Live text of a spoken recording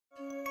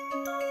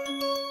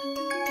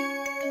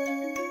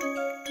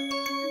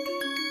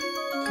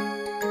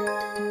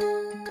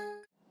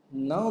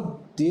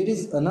There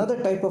is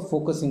another type of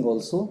focusing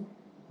also,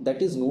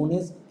 that is known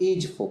as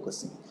edge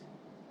focusing.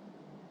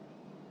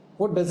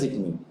 What does it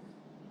mean?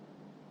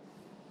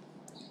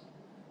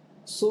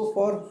 So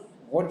for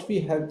what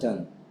we have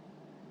done,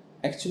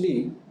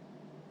 actually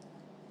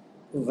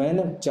when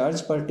a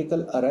charged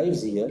particle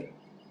arrives here,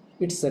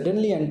 it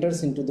suddenly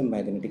enters into the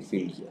magnetic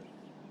field here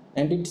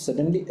and it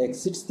suddenly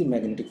exits the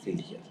magnetic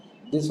field here.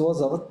 This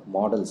was our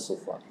model so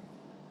far.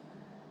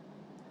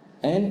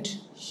 And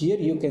here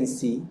you can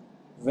see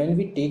when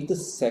we take the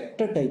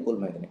sector dipole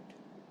magnet,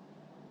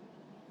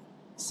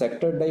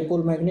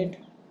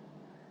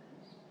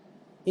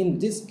 in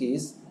this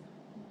case,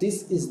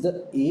 this is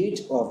the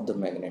edge of the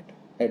magnet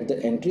at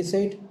the entry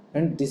side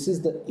and this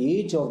is the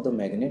edge of the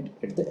magnet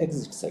at the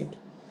exit side.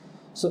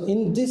 So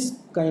in this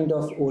kind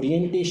of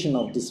orientation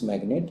of this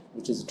magnet,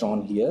 which is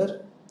drawn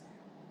here,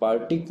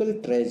 particle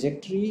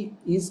trajectory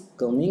is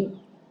coming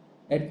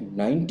at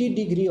 90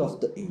 degree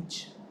of the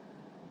edge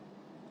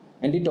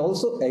and it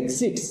also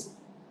exits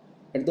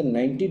at the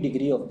 90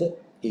 degree of the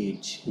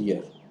edge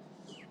here.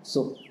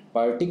 So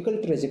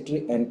particle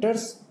trajectory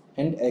enters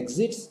and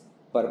exits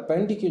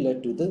perpendicular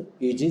to the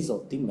edges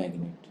of the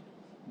magnet.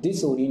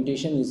 This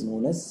orientation is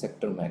known as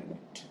sector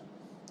magnet.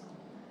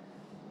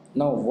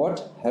 Now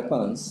what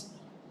happens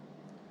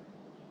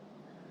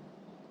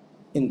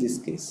in this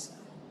case?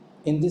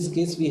 In this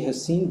case we have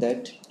seen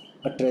that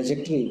a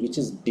trajectory which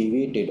is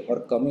deviated or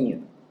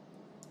coming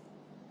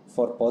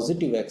for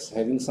positive x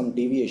having some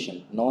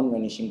deviation,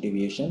 non-vanishing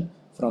deviation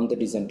from the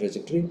design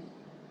trajectory,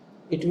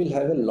 it will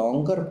have a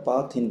longer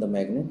path in the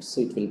magnet,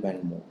 so it will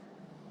bend more.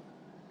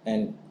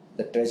 And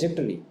the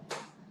trajectory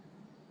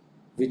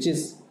which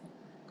is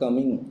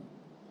coming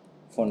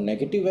for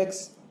negative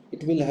x,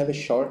 it will have a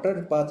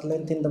shorter path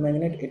length in the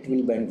magnet, it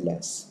will bend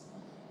less.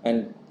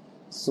 And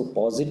so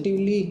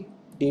positively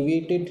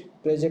deviated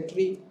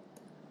trajectory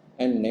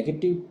and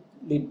negatively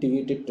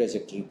deviated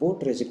trajectory,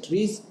 both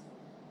trajectories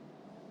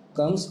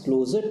comes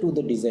closer to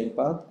the design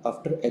path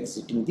after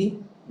exiting the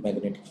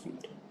magnetic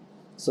field.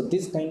 So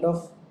this kind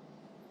of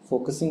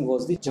focusing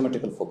was the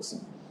geometrical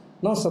focusing.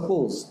 Now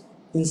suppose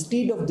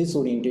instead of this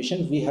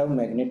orientation we have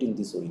magnet in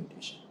this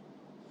orientation,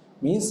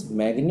 means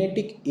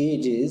magnetic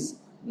edge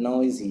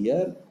now is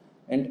here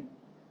and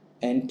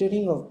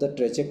entering of the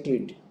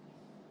trajectory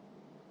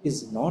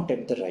is not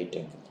at the right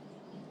angle.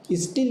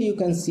 Still you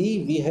can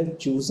see we have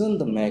chosen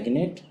the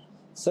magnet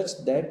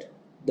such that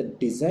the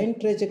design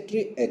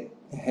trajectory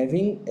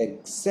having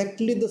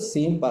exactly the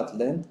same path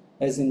length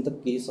as in the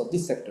case of the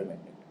sector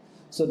magnet.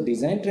 So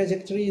design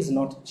trajectory is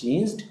not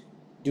changed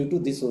due to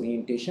this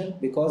orientation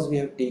because we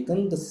have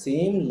taken the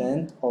same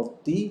length of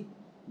the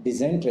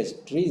design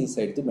trajectory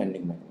inside the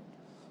bending magnet.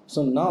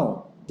 So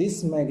now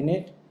this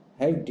magnet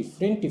have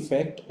different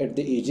effect at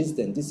the edges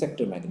than the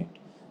sector magnet.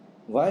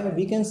 Why?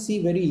 We can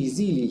see very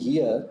easily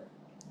here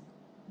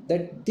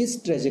that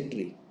this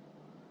trajectory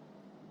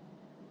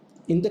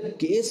in the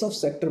case of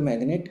sector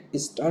magnet it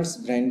starts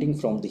bending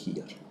from the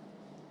here,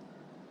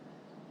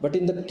 but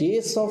in the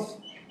case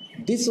of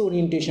this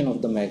orientation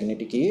of the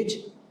magnetic edge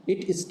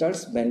it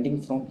starts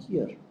bending from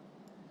here.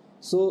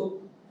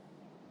 So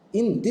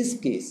in this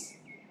case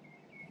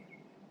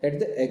at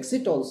the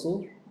exit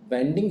also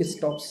bending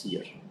stops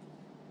here,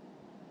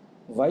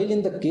 while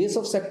in the case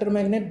of sector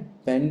magnet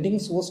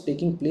bendings was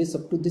taking place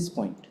up to this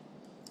point.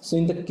 So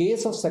in the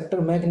case of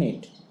sector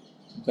magnet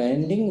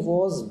bending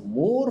was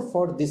more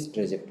for this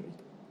trajectory,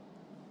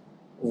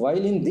 while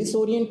in this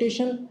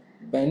orientation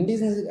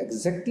bending is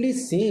exactly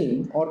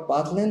same or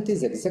path length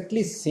is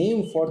exactly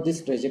same for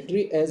this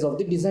trajectory as of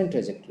the design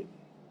trajectory,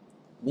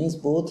 means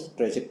both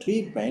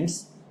trajectory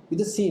bends with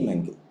the same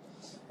angle.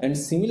 And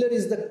similar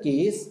is the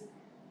case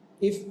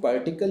if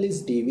particle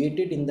is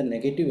deviated in the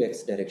negative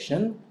x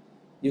direction.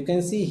 You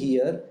can see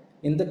here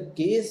in the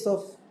case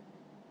of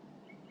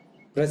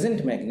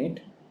present magnet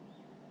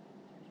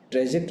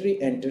trajectory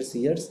enters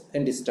here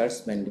and starts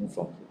bending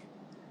from here.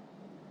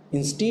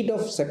 Instead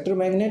of sector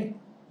magnet,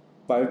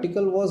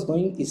 particle was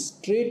going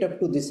straight up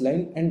to this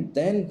line and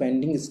then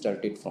bending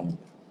started from here.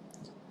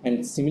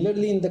 And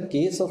similarly in the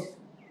case of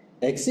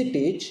exit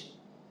edge,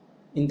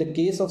 in the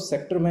case of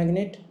sector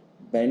magnet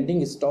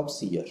bending stops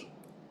here,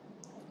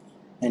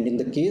 and in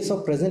the case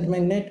of present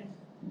magnet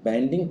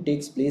bending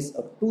takes place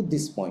up to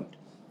this point.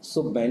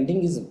 So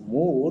bending is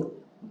more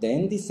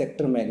than the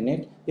sector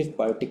magnet if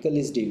particle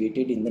is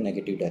deviated in the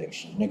negative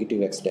direction,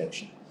 negative x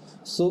direction.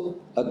 So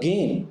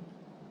again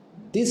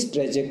this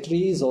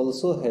trajectory is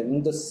also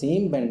having the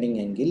same bending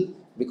angle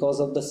because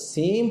of the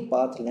same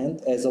path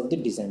length as of the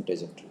design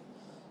trajectory.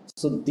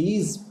 So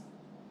these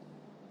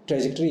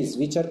trajectories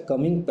which are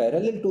coming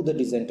parallel to the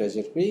design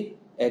trajectory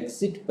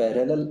exit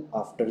parallel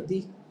after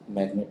the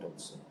magnet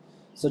also.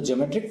 So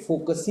geometric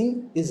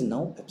focusing is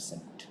now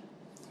absent.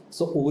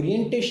 So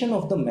orientation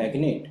of the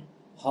magnet,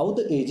 how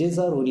the edges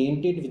are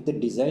oriented with the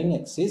design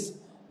axis,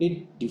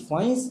 it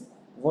defines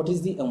what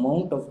is the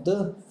amount of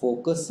the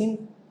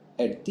focusing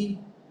at the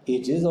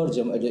edges or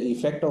the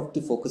effect of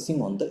the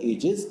focusing on the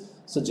edges.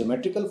 So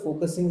geometrical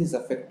focusing is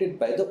affected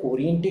by the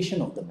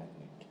orientation of the magnet.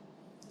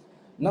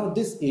 Now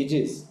these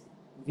edges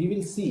we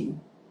will see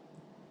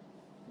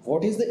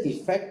what is the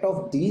effect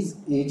of these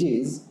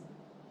edges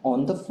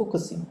on the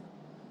focusing.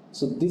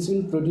 So this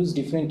will produce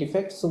different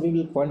effects, so we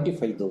will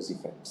quantify those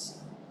effects.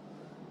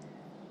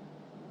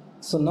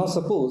 So now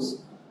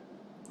suppose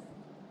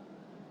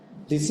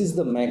this is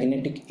the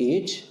magnetic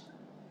edge,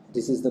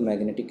 this is the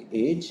magnetic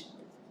edge,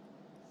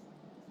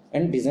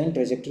 and design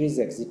trajectory is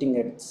exiting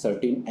at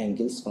certain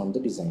angles from the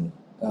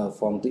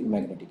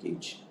magnetic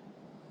edge.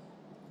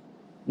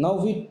 Now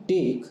we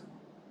take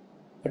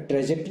a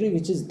trajectory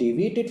which is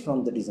deviated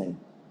from the design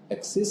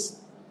axis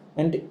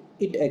and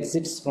it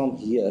exits from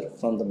here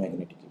from the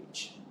magnetic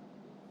edge.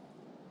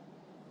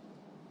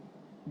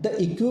 The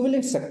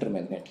equivalent sector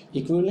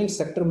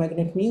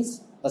magnet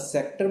means a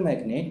sector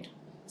magnet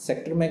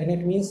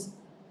means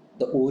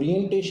the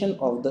orientation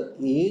of the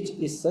edge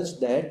is such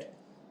that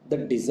the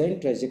design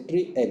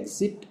trajectory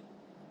exits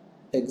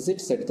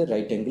at the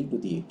right angle to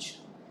the edge.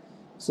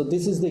 So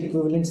this is the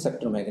equivalent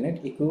sector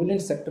magnet.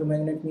 Equivalent sector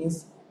magnet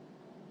means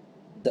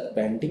the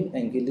bending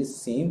angle is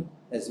same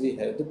as we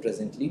have the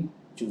presently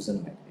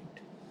chosen magnet.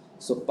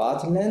 So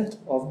path length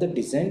of the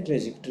design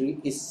trajectory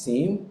is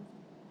same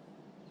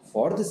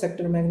for the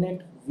sector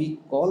magnet. We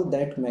call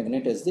that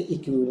magnet as the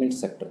equivalent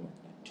sector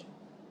magnet.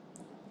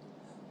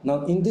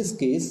 Now in this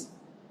case,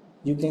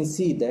 you can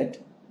see that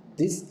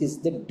this is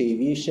the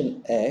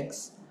deviation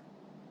x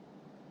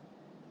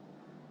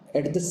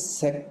at the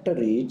sector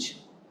edge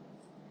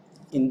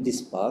in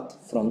this path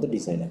from the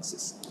design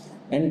axis,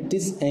 and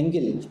this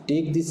angle,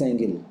 take this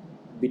angle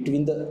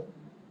between the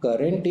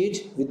current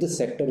edge with the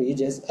sector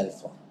edge as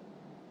alpha.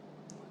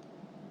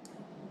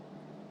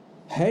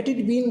 Had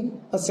it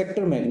been a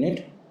sector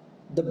magnet,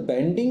 the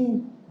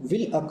bending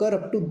will occur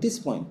up to this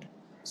point,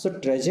 so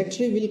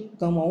trajectory will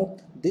come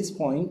out this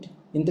point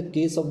in the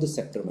case of the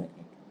sector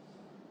magnet.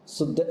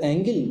 So the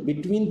angle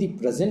between the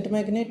present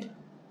magnet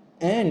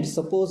and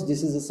suppose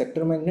this is a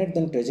sector magnet,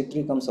 then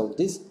trajectory comes out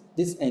this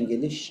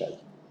angle is psi.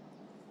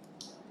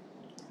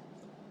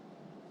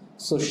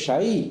 So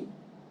psi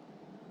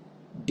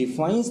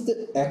defines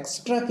the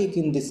extra kick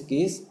in this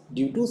case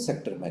due to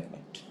sector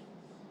magnet.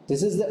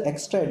 This is the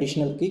extra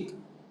additional kick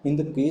in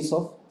the case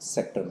of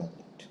sector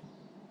magnet.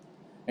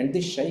 And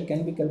this psi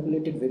can be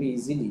calculated very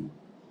easily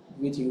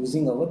with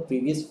using our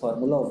previous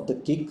formula of the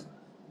kick,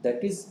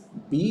 that is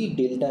B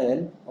delta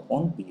L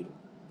upon B rho.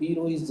 B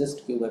rho is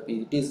just Q by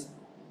P. It is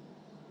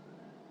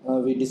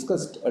we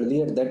discussed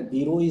earlier that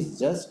B rho is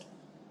just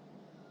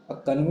a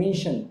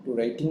convention to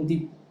writing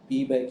the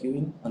P by Q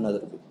in another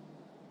way.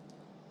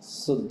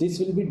 So this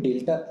will be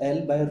delta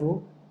L by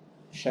rho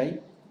psi.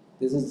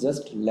 This is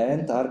just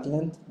arc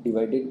length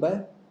divided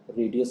by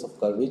radius of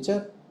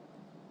curvature,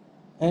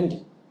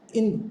 and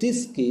in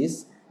this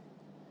case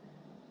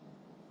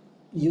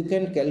you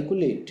can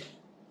calculate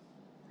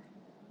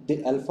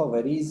the alpha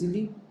very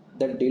easily.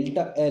 That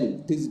delta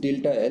L, this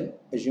delta L,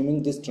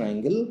 assuming this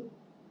triangle,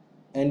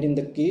 and in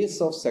the case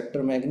of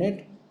sector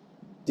magnet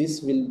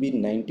this will be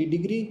 90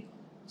 degree,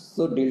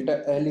 so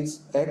delta L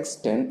is x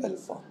tan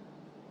alpha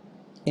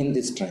in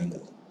this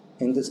triangle.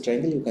 In this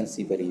triangle you can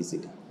see very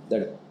easily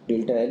that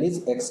delta L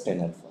is x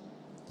tan alpha.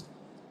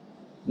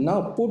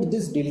 Now put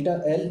this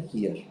delta L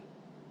here,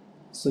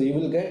 so you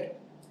will get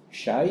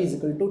psi is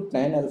equal to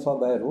tan alpha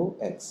by rho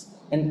x,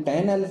 and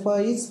tan alpha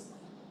is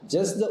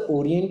just the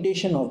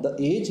orientation of the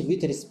edge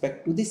with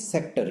respect to the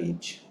sector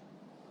edge.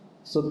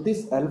 So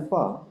this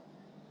alpha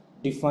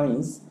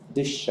defines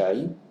this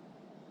psi,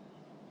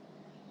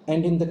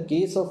 and in the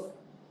case of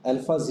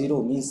alpha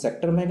 0 means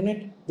sector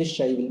magnet, this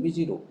psi will be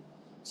 0.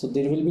 So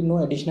there will be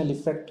no additional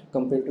effect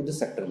compared to the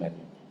sector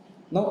magnet.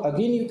 Now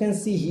again you can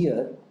see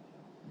here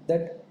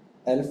that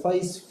alpha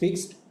is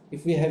fixed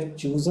if we have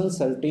chosen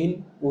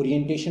certain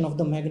orientation of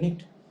the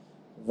magnet.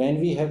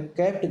 When we have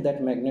kept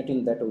that magnet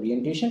in that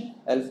orientation,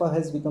 alpha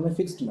has become a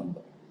fixed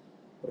number.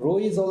 Rho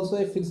is also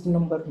a fixed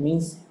number,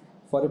 means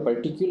for a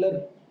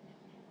particular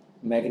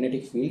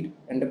magnetic field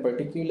and a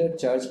particular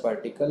charged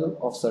particle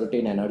of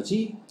certain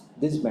energy,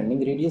 this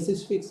bending radius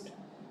is fixed.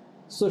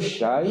 So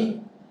psi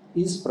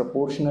is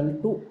proportional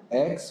to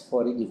x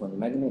for a given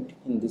magnet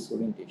in this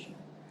orientation.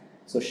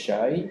 So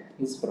psi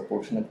is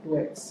proportional to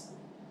x,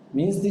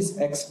 means this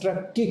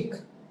extra kick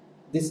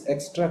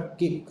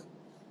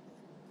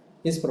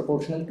is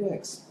proportional to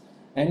x,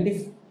 and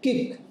if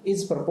kick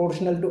is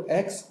proportional to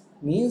x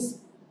means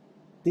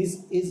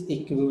this is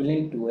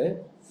equivalent to a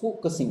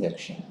focusing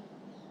action,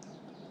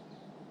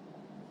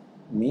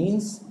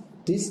 means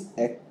this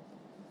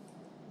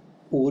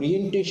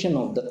orientation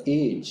of the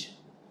edge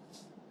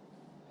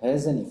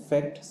has an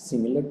effect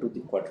similar to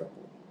the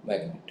quadrupole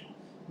magnet,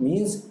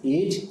 means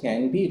edge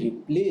can be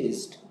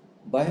replaced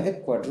by a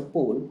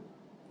quadrupole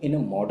in a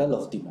model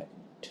of the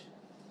magnet.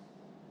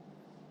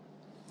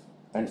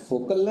 And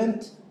focal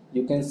length,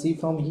 you can see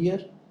from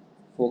here,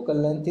 focal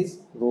length is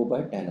rho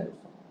by tan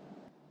alpha.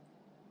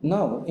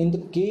 Now in the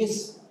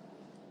case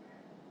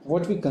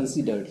what we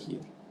considered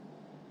here,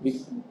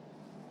 we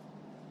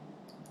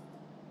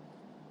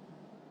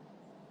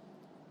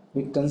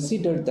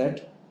considered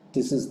that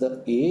this is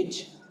the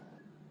edge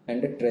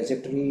and the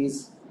trajectory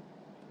is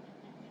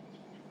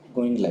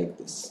going like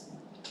this.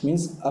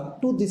 Means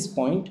up to this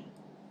point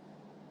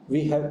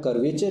we have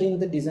curvature in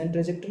the design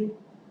trajectory,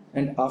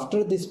 and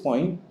after this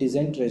point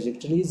design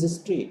trajectory is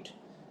straight.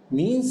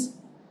 Means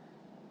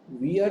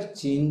we are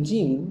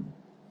changing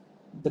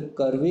the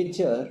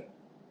curvature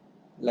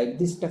like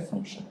this step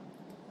function.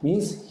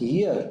 Means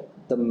here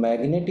the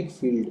magnetic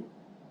field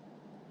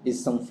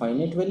is some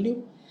finite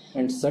value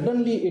and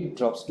suddenly it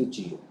drops to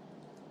 0.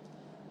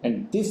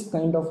 And this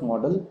kind of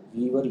model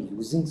we were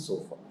using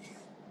so far.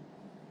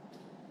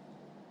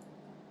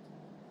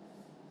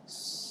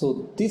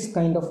 So this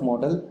kind of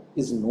model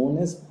is known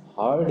as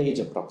hard edge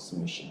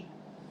approximation.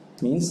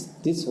 Means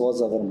this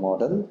was our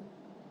model.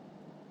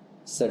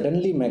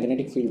 Suddenly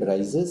magnetic field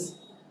rises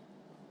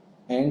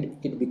and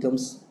it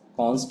becomes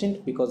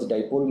constant because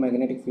dipole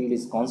magnetic field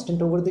is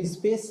constant over the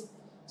space.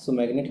 So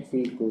magnetic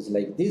field goes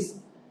like this,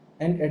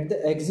 and at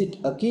the exit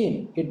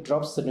again it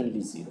drops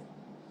suddenly 0.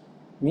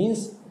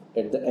 Means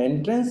at the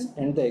entrance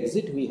and the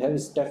exit we have a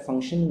step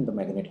function in the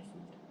magnetic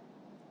field.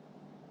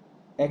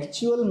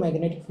 Actual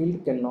magnetic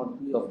field cannot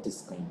be of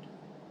this kind.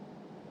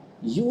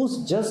 Use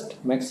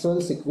just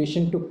Maxwell's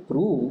equation to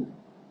prove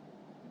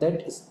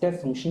that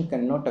step function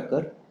cannot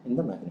occur in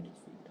the magnetic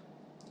field.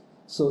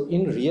 So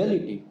in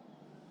reality,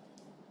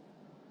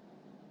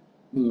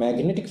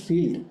 magnetic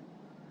field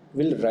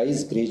will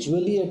rise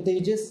gradually at the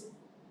edges.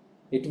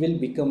 It will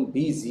become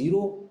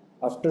B0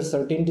 after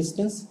certain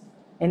distance,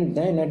 and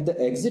then at the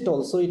exit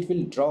also it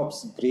will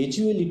drops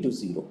gradually to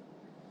 0.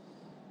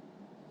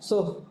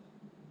 So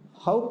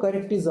how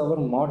correct is our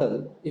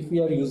model if we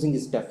are using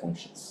step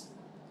functions?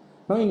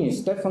 Now in a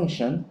step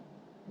function,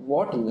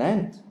 what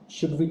length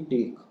should we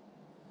take?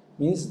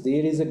 Means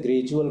there is a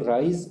gradual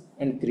rise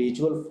and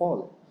gradual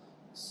fall.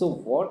 So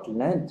what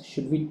length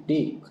should we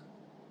take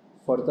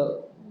for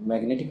the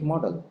magnetic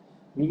model?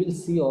 We will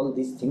see all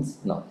these things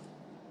now.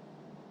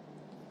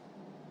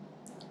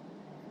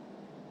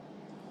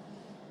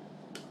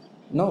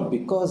 Now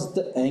because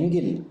the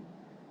angle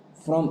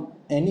from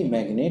any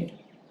magnet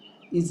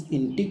is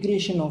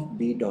integration of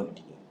B dot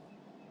dl.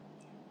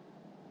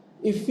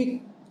 If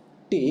we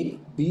take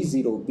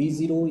B0,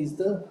 B0 is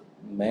the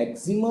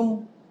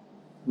maximum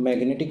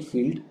magnetic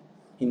field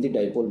in the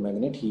dipole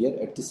magnet here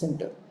at the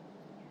center.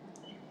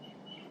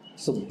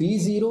 So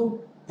B0,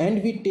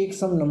 and we take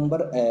some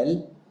number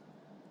L,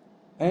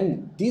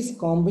 and this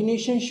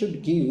combination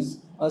should gives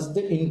us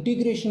the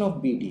integration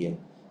of BDL.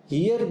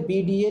 Here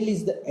BDL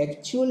is the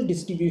actual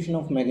distribution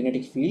of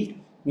magnetic field,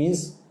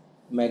 means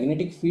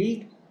magnetic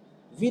field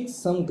with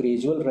some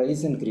gradual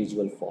rise and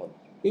gradual fall.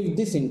 If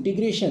this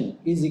integration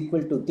is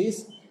equal to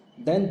this,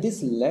 then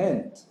this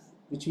length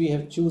which we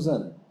have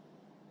chosen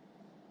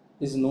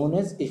is known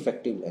as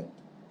effective length.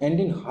 And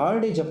in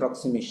hard edge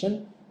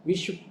approximation, we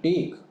should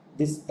take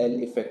this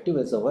L effective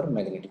as our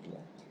magnetic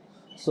length.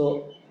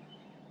 So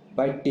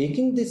by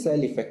taking this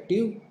L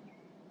effective,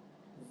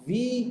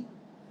 we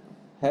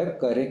have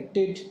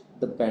corrected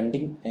the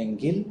bending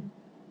angle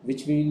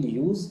which we will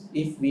use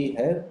if we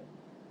have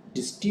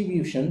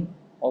distribution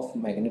of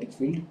magnetic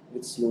field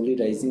with slowly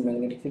rising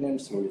magnetic field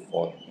and slowly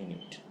fall in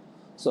it.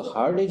 So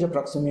hard edge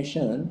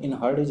approximation, in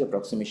hard edge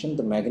approximation,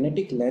 the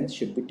magnetic length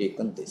should be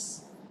taken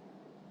this.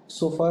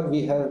 So far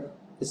we have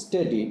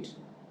studied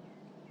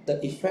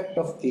the effect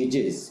of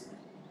edges,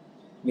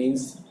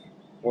 means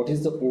what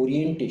is the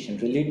orientation,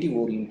 relative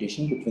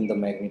orientation between the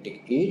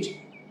magnetic edge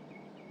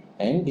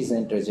and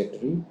design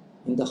trajectory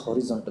in the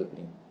horizontal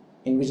plane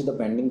in which the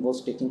bending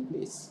was taking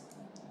place.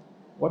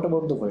 What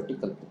about the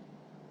vertical plane?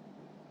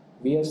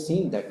 We have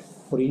seen that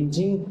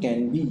fringing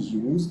can be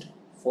used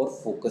for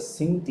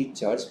focusing the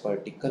charged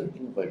particle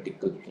in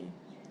vertical plane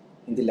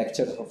in the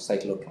lecture of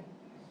cyclotron,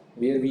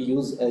 where we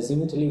use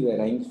azimuthally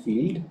varying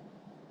field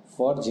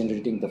for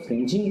generating the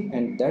fringing,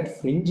 and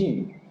that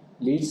fringing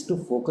leads to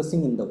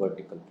focusing in the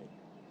vertical plane.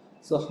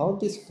 So how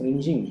this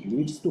fringing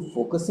leads to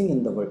focusing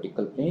in the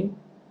vertical plane,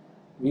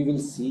 we will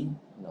see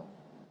now.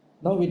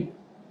 Now we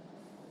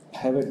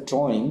have a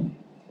drawing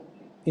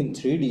in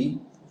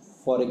 3D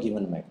for a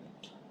given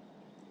magnet.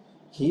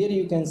 Here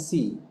you can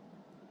see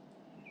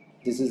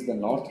this is the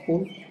north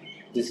pole,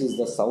 this is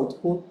the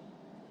south pole,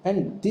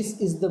 and this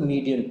is the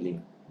median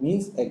plane,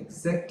 means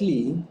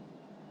exactly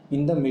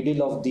in the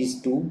middle of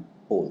these two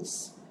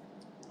poles.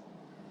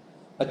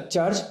 A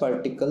charged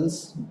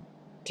particle's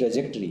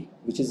trajectory,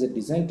 which is a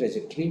design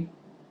trajectory,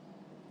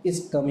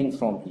 is coming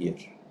from here.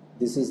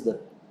 This is the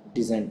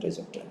design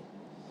trajectory,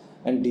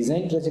 and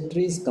design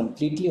trajectory is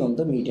completely on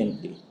the median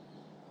plane.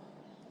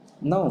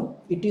 Now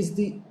it is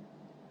the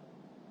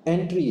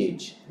entry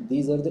edge.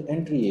 These are the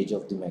entry edge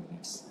of the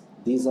magnets.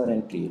 These are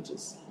entry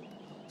edges.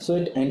 So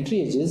at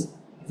entry edges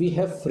we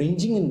have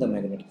fringing in the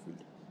magnetic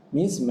field.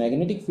 Means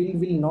magnetic field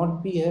will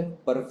not be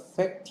have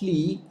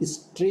perfectly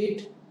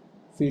straight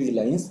field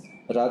lines,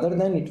 rather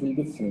than it will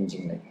be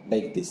fringing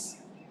like this,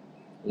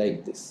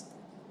 like this,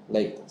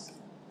 like this.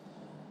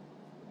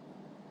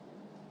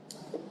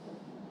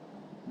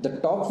 The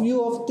top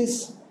view of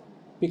this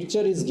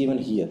picture is given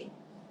here.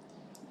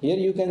 Here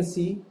you can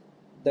see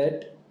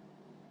that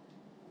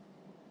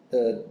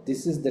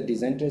this is the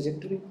design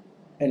trajectory,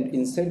 and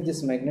inside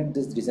this magnet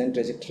this design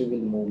trajectory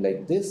will move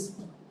like this.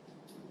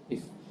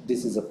 If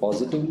this is a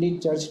positively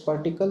charged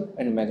particle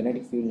and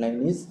magnetic field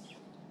line is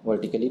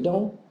vertically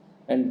down,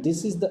 and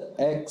this is the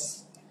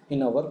x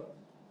in our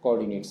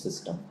coordinate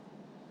system.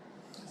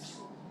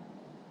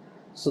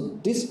 So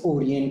this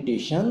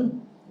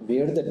orientation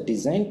where the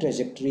design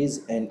trajectory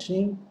is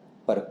entering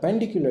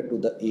perpendicular to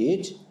the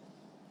edge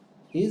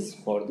is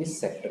for the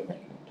sector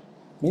magnet.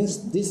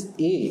 Means this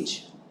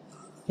edge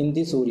in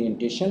this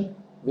orientation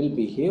will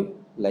behave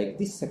like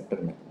the sector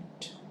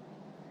magnet.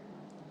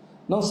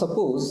 Now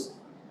suppose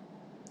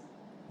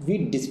we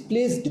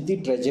displaced the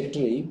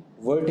trajectory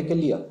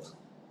vertically up.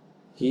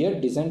 Here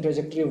design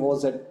trajectory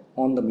was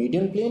on the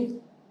median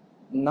plane.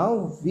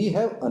 Now we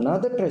have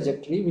another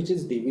trajectory which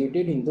is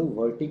deviated in the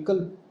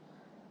vertical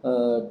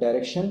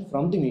direction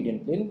from the median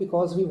plane,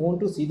 because we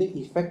want to see the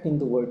effect in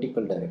the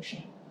vertical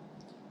direction.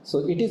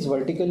 So it is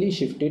vertically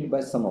shifted by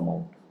some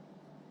amount.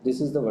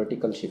 This is the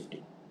vertical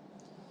shifting.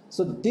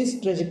 So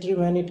this trajectory,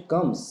 when it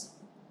comes,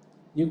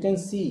 you can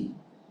see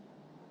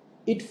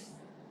it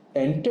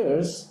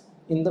enters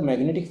in the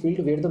magnetic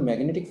field where the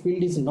magnetic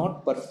field is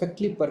not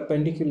perfectly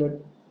perpendicular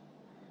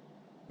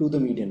to the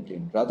median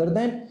plane. Rather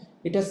than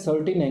it has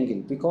certain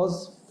angle,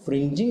 because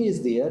fringing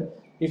is there.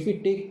 If we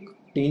take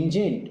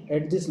tangent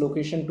at this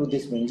location to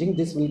this fringing,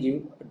 this will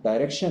give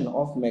direction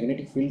of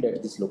magnetic field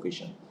at this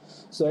location.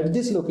 So at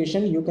this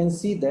location you can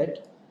see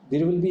that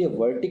there will be a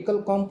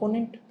vertical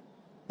component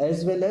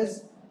as well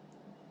as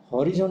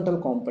horizontal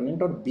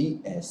component, or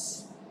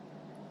BS.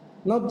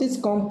 Now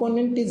this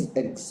component is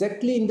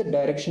exactly in the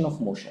direction of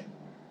motion.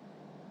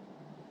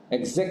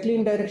 Exactly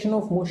in direction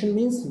of motion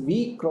means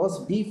V cross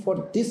B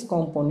for this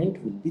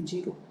component will be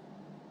 0.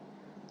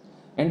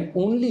 And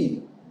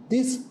only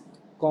this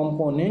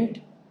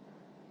component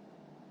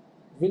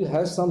will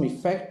have some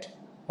effect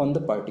on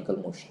the particle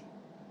motion.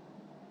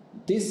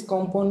 This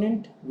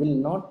component will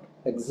not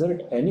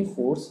exert any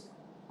force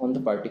on the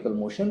particle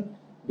motion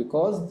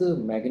because the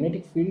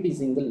magnetic field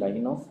is in the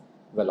line of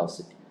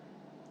velocity.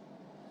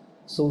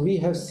 So we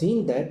have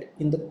seen that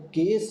in the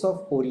case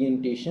of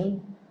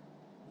orientation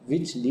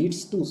which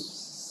leads to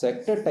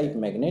sector type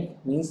magnet,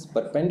 means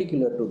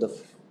perpendicular to the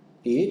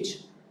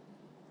edge,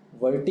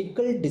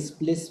 vertical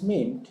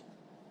displacement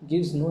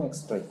gives no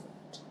extra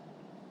effect.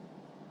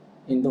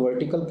 In the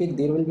vertical peak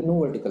there will be no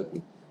vertical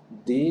peak.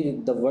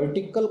 The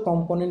vertical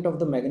component of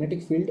the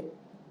magnetic field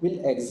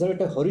will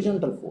exert a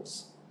horizontal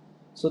force.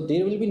 So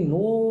there will be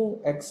no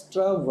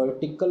extra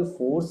vertical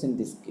force in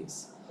this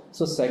case.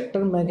 So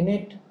sector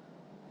magnet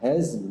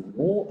has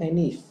no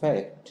any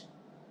effect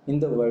in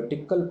the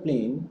vertical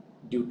plane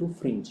due to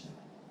fringing.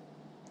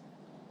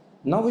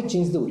 Now we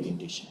change the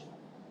orientation.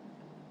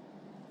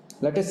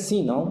 Let us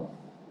see now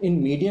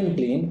in median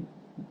plane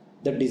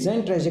the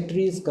design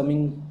trajectory is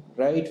coming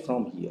right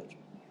from here.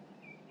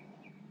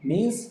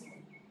 Means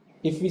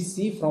if we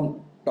see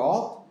from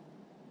top,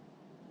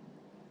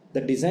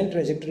 the design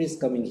trajectory is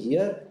coming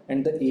here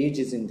and the edge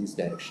is in this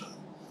direction.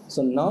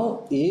 So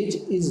now edge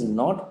is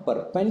not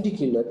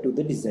perpendicular to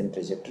the design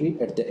trajectory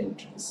at the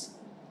entrance.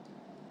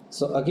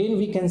 So again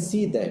we can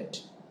see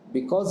that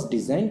because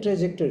design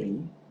trajectory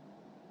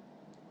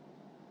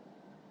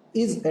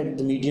is at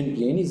the median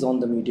plane, is on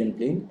the median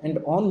plane, and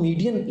on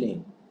median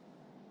plane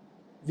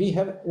we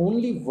have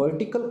only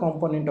vertical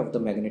component of the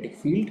magnetic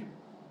field.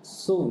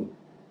 So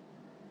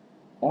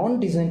on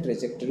design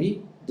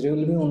trajectory there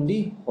will be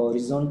only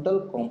horizontal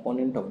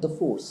component of the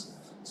force.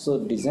 So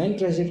design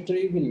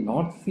trajectory will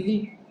not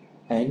feel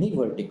any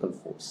vertical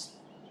force.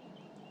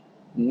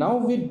 Now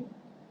we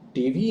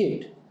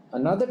deviate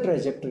another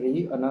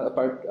trajectory,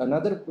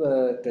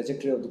 another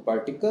trajectory of the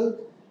particle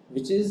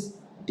which is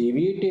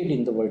deviated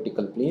in the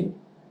vertical plane.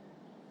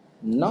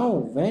 Now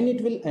when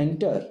it will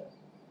enter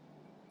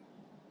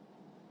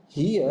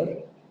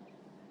here,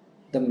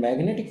 the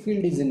magnetic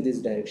field is in this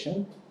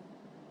direction.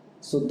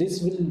 So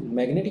this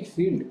magnetic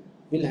field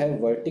will have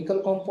vertical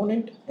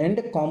component and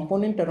a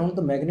component around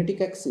the magnetic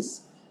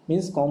axis,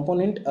 means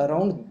component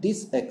around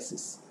this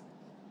axis,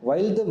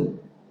 while the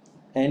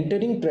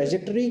entering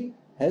trajectory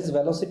has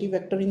velocity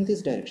vector in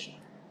this direction.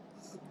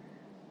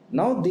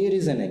 Now there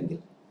is an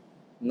angle.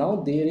 Now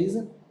there is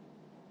an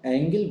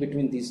angle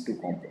between these two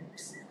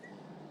components,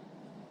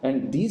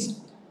 and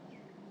this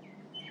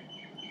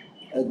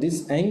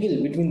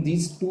angle between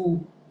these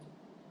two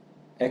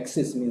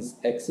axis, means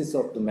axis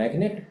of the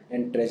magnet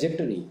and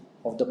trajectory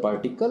of the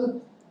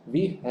particle,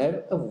 we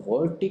have a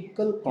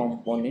vertical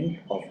component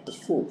of the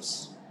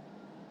force.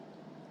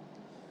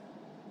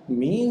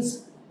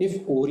 Means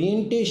if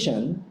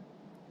orientation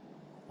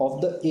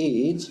of the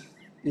edge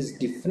is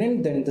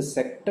different than the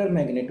sector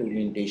magnet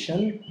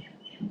orientation,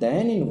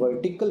 then in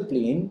vertical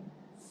plane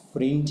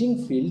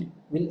fringing field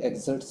will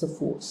exert a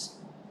force,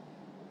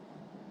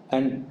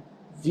 and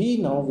we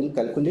now will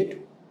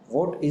calculate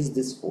what is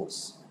this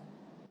force.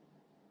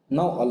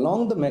 Now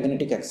along the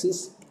magnetic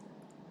axis,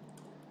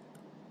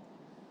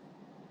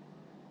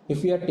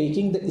 if we are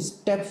taking the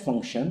step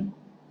function,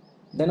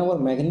 then our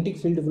magnetic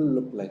field will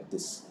look like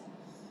this.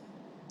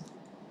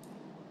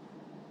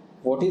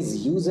 What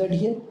is uz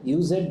here?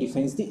 Uz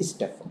defines the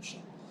step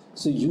function.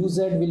 So uz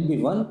will be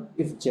 1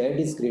 if z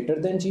is greater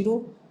than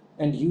 0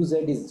 and uz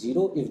is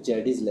 0 if z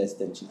is less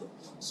than 0.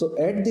 So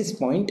at this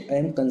point I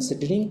am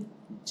considering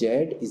z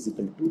is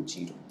equal to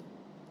 0.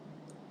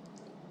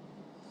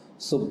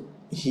 So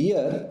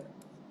here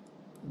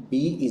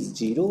b is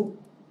 0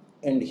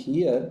 and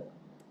here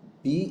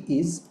b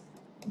is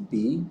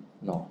b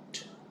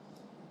naught.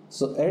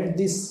 So at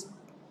this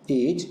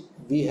age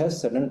we have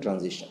sudden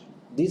transition.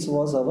 This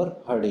was our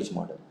Hard-Age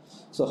model.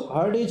 So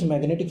Hard-Age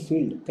magnetic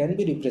field can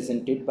be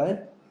represented by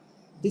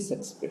this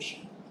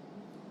expression.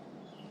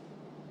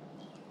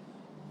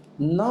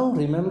 Now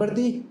remember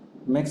the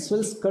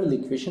Maxwell's curl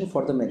equation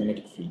for the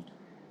magnetic field.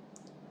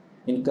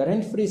 In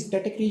current-free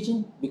static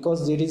region,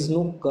 because there is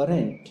no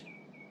current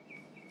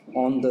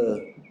on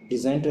the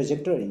design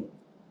trajectory,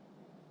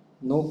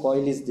 no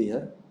coil is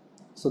there,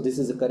 so this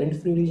is a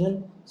current-free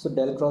region. So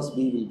del cross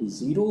B will be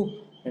 0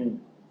 and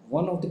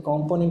one of the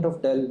component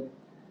of del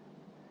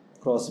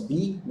cross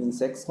B means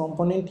x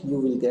component, you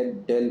will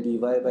get del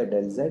by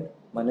del z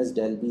minus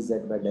del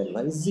bz by del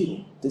y is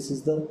 0.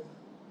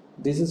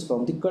 This is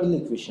from the curl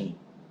equation.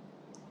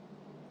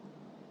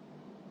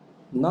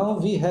 Now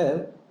we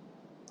have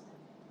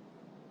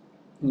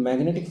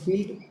magnetic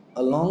field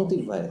along the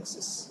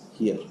y-axis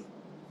here.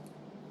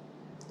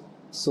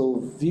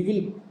 So we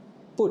will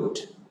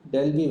put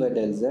del b by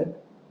del z,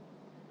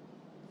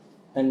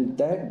 and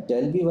that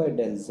del b by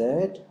del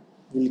z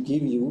will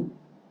give you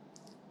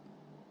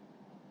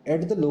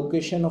at the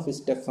location of a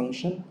step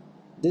function,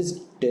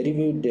 this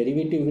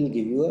derivative will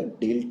give you a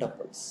delta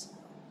pulse.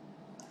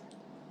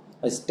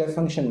 A step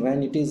function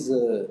when it is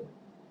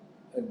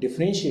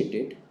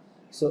differentiated,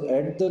 so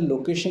at the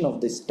location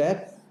of the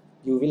step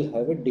you will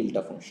have a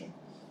delta function.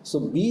 So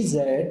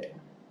bz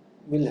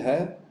will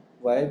have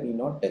y b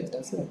naught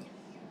delta z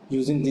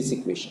using this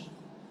equation.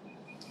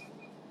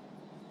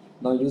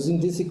 Now using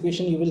this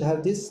equation you will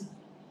have this.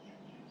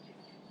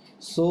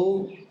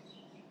 So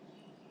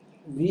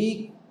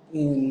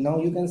now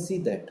you can see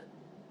that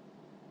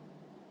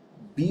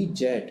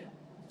bz,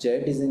 z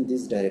is in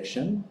this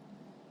direction.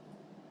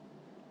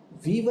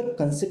 We were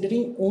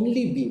considering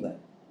only by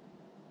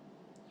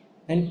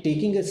and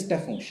taking a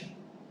step function.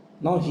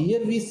 Now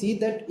here we see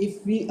that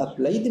if we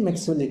apply the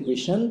Maxwell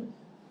equation,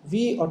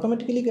 we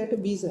automatically get a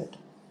bz.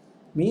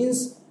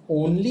 Means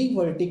only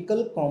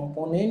vertical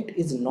component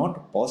is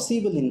not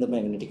possible in the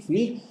magnetic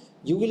field.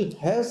 You will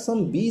have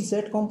some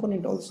bz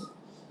component also.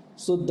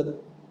 So the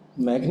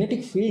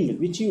magnetic field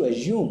which you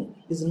assume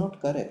is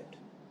not correct.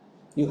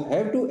 You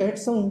have to add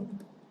some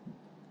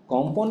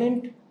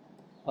component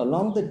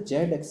along the z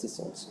axis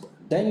also.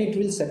 Then it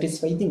will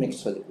satisfy the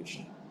Maxwell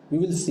equation. We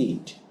will see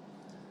it.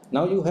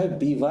 Now you have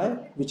by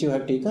which you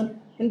have taken,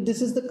 and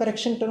this is the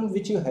correction term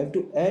which you have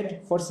to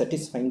add for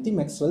satisfying the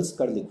Maxwell's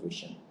curl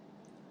equation.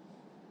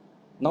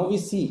 Now we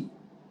see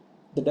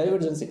the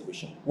divergence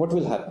equation. What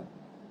will happen?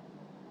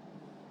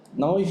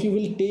 Now if you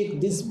will take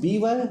this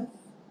by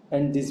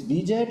and this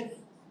bz,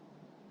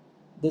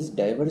 this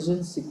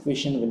divergence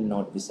equation will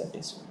not be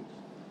satisfied.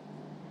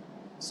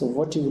 So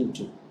what you will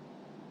do?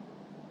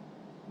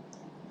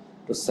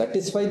 To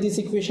satisfy this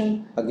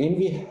equation, again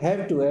we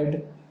have to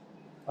add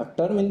a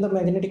term in the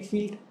magnetic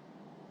field.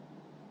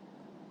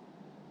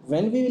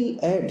 When we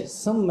will add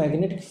some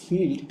magnetic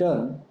field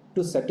term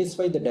to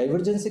satisfy the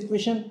divergence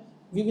equation,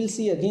 we will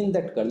see again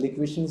that curl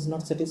equation is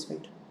not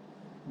satisfied.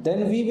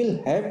 Then we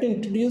will have to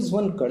introduce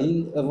one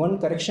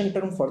correction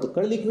term for the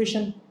curl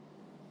equation.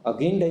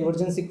 Again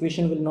divergence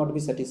equation will not be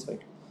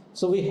satisfied.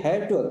 So we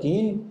have to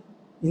again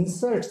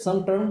insert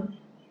some term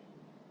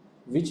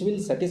which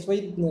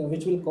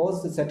will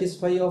cause the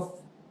satisfy of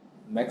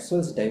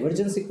Maxwell's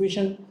divergence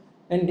equation,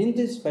 and in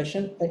this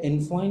fashion an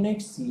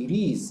infinite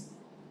series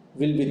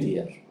will be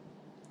there.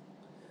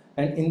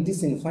 And in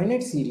this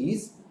infinite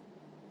series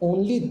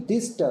only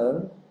this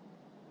term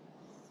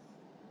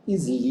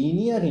is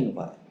linear in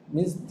y,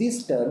 means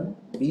this term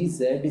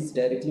bz is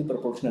directly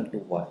proportional to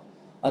y.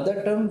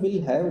 Other term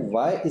will have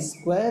y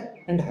square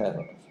and higher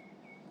order.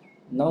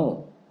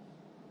 Now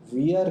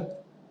we are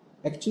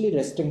actually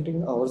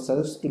restricting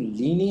ourselves to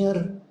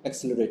linear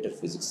accelerator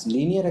physics.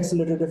 Linear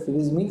accelerator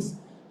physics means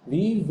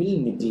we will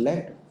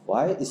neglect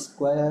y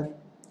square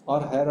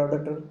or higher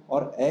order term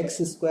or x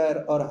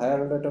square or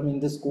higher order term in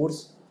this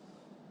course.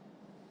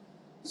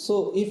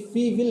 So if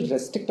we will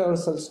restrict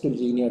ourselves to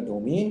linear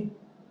domain,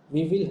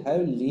 we will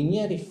have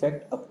linear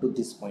effect up to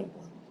this point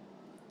only.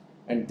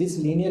 And this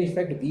linear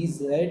effect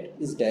bz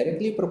is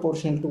directly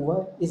proportional to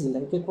y is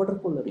like a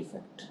quadrupolar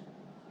effect,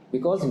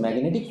 because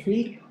magnetic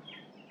field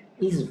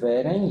is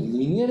varying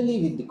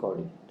linearly with the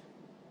coordinate.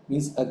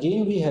 Means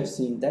again we have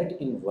seen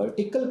that in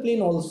vertical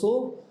plane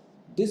also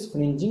this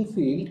fringing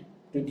field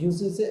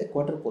produces a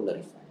quadrupolar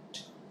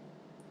effect.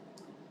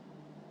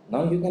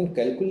 Now you can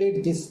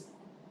calculate this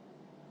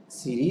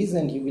series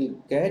and you will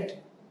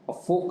get a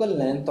focal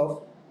length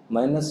of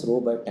minus rho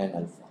by tan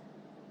alpha.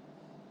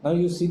 Now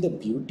you see the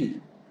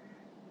beauty.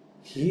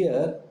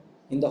 Here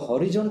in the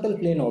horizontal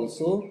plane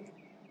also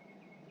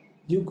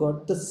you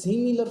got the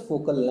similar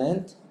focal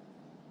length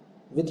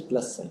with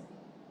plus sign.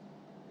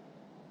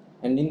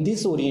 And in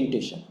this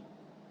orientation,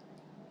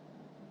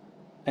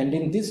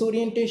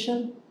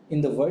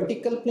 in the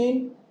vertical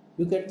plane,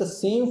 you get the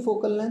same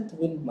focal length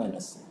with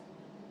minus sign.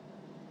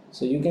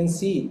 So you can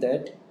see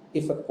that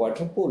if a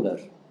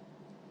quadrupolar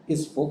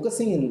is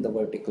focusing in the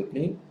vertical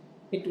plane,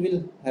 it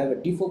will have a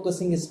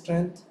defocusing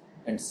strength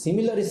and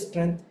similar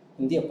strength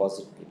in the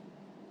opposite plane.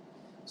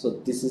 So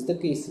this is the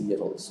case here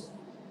also,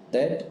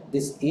 that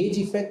this age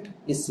effect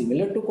is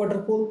similar to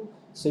quadrupole,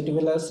 so it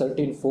will have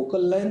certain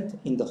focal length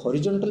in the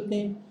horizontal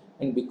plane,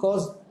 and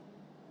because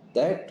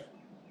that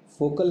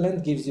focal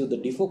length gives you the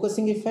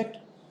defocusing effect,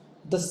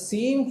 the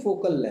same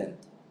focal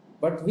length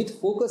but with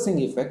focusing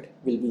effect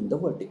will be in the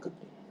vertical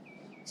plane.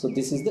 So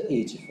this is the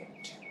age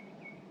effect.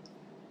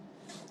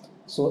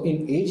 So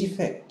in age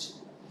effect,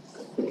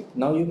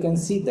 now you can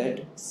see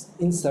that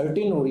in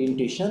certain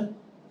orientation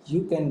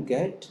you can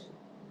get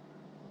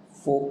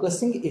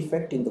focusing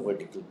effect in the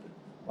vertical plane.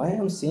 Why I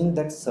am saying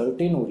that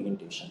certain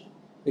orientation?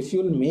 If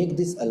you will make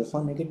this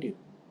alpha negative,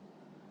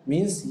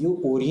 means you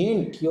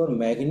orient your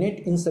magnet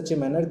in such a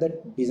manner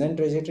that design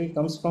trajectory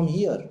comes from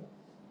here,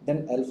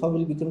 then alpha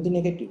will become the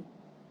negative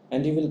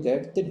and you will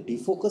get the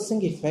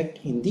defocusing effect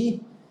in the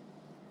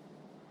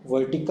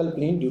vertical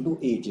plane due to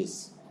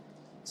ages.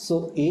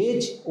 So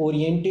age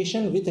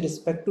orientation with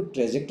respect to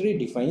trajectory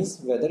defines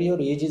whether your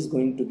age is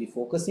going to be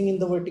focusing in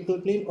the vertical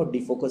plane or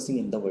defocusing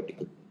in the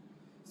vertical plane.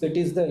 So it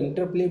is the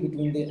interplay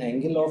between the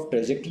angle of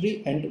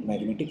trajectory and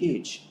magnetic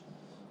age.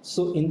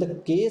 So in the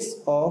case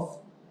of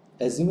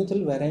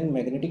azimuthal varying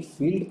magnetic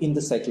field in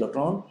the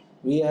cyclotron,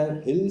 we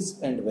have hills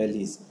and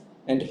valleys,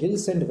 and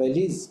hills and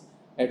valleys,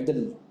 at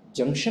the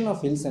junction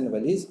of hills and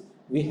valleys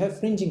we have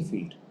fringing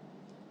field,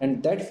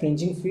 and that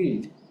fringing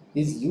field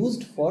is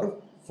used for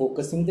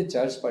focusing the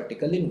charged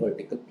particle in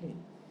vertical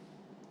plane.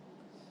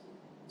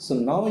 So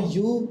now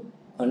you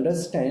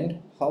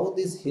understand how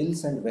this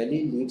hills and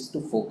valley leads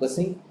to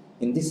focusing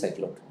in the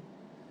cyclotron,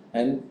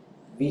 and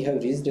we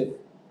have reached a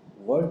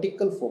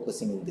vertical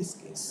focusing in this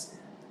case.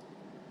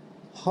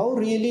 How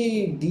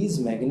really these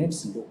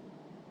magnets look?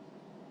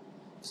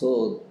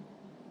 So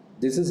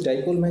this is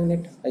dipole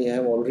magnet. I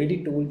have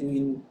already told you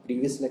in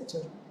previous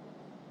lecture.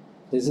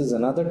 This is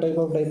another type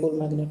of dipole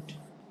magnet.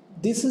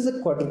 This is a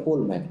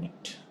quadrupole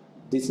magnet.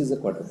 This is a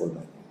quadrupole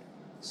magnet.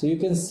 So you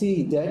can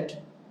see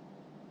that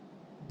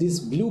this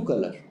blue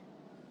color,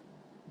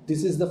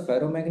 this is the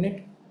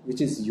ferromagnet,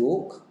 which is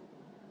yoke,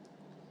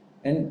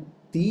 and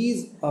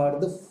these are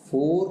the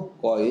 4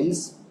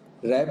 coils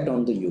wrapped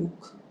on the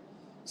yoke.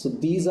 So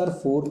these are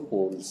 4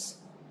 poles,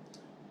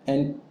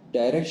 and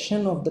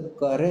direction of the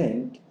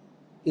current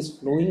is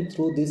flowing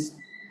through these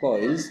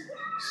coils,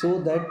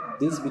 so that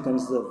this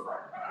becomes the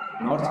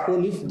north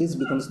pole. If this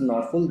becomes the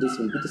north pole, this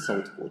will be the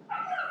south pole.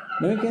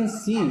 Now you can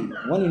see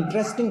one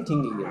interesting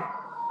thing here.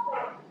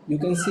 You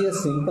can see a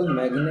simple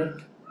magnet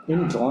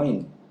in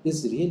drawing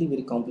is really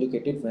very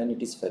complicated when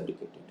it is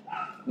fabricated.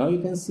 Now you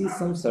can see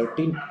some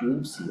certain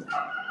tubes here.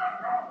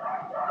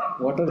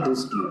 What are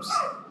those tubes?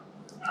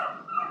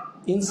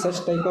 In such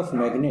type of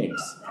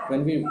magnets,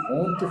 when we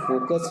want to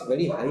focus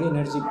very high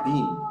energy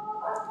beam,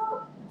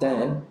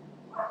 then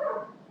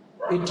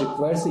it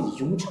requires a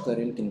huge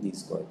current in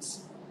these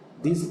coils.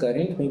 This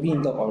current may be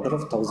in the order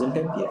of 1000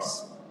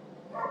 amperes.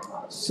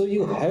 So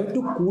you have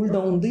to cool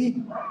down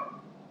the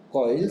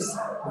coils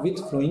with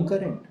flowing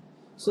current.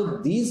 So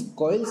these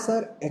coils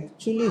are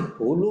actually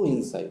hollow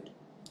inside,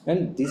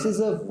 and this is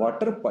a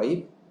water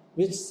pipe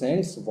which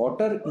sends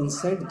water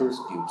inside those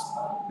tubes,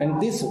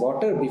 and this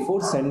water,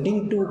 before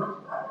sending to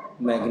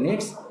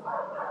magnets,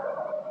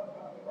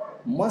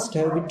 must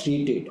have been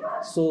treated.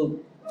 So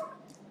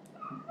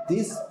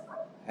these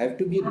have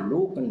to be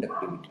low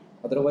conductivity,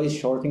 otherwise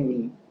shorting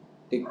will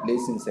take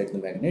place inside the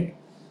magnet.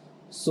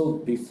 So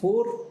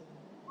before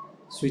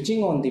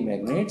switching on the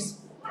magnets,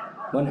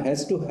 one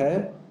has to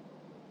have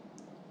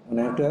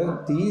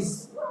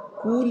these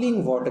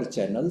cooling water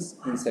channels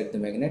inside the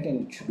magnet,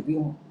 and it should be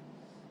on.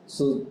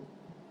 So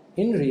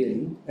in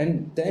really,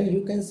 and then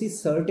you can see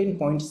certain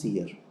points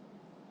here,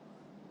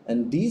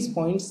 and these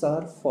points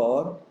are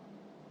for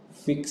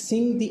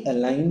fixing the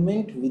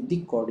alignment with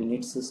the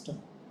coordinate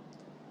system.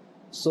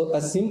 So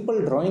a simple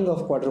drawing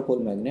of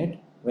quadrupole magnet,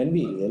 when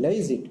we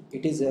realize it,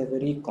 it is a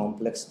very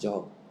complex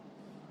job.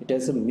 It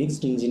has a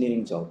mixed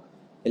engineering job: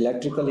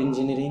 electrical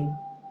engineering,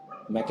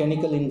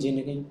 mechanical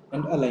engineering,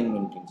 and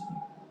alignment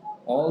engineering.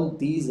 All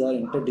these are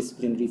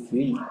interdisciplinary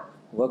field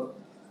work,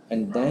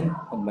 and then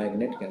a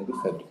magnet can be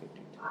fabricated.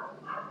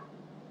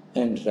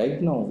 And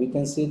right now we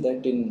can say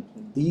that in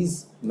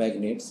these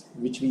magnets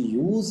which we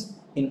use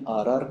in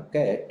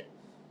RRCAT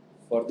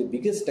for the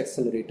biggest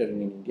accelerator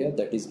in India,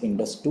 that is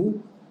Indus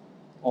 2,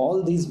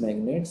 all these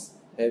magnets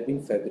have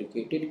been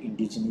fabricated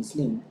indigenously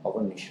in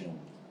our nation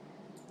only.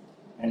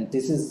 And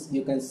this is,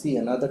 you can see,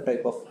 another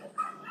type of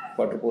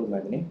quadrupole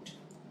magnet,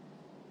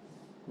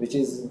 which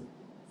is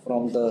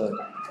from the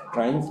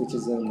Triumph, which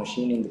is a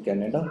machine in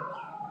Canada.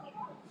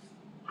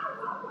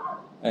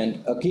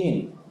 And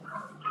again,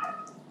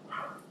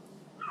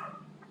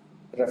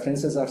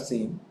 references are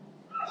same.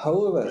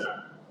 However,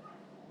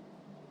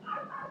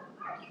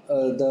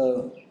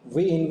 the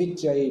way in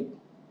which I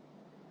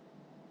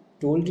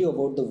told you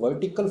about the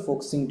vertical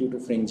focusing due to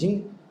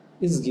fringing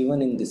is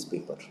given in this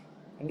paper,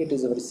 and it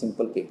is a very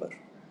simple paper,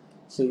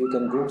 so you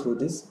can go through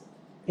this.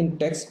 In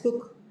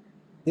textbook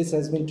this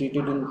has been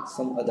treated in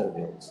some other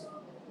way also.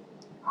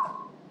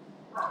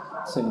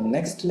 So in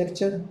next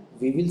lecture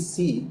we will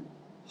see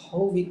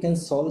how we can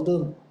solve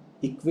the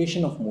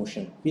equation of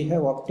motion. We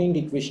have obtained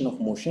equation of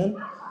motion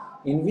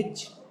in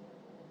which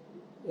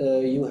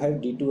you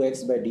have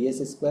d2x by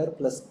ds square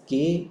plus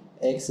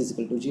kx is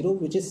equal to 0,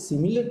 which is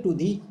similar to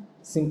the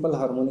simple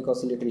harmonic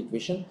oscillator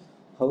equation.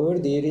 However,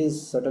 there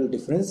is subtle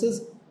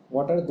differences.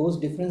 What are those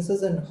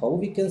differences and how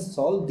we can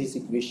solve this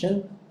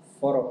equation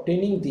for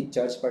obtaining the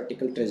charge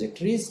particle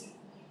trajectories,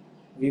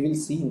 we will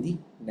see in the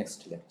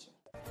next lecture.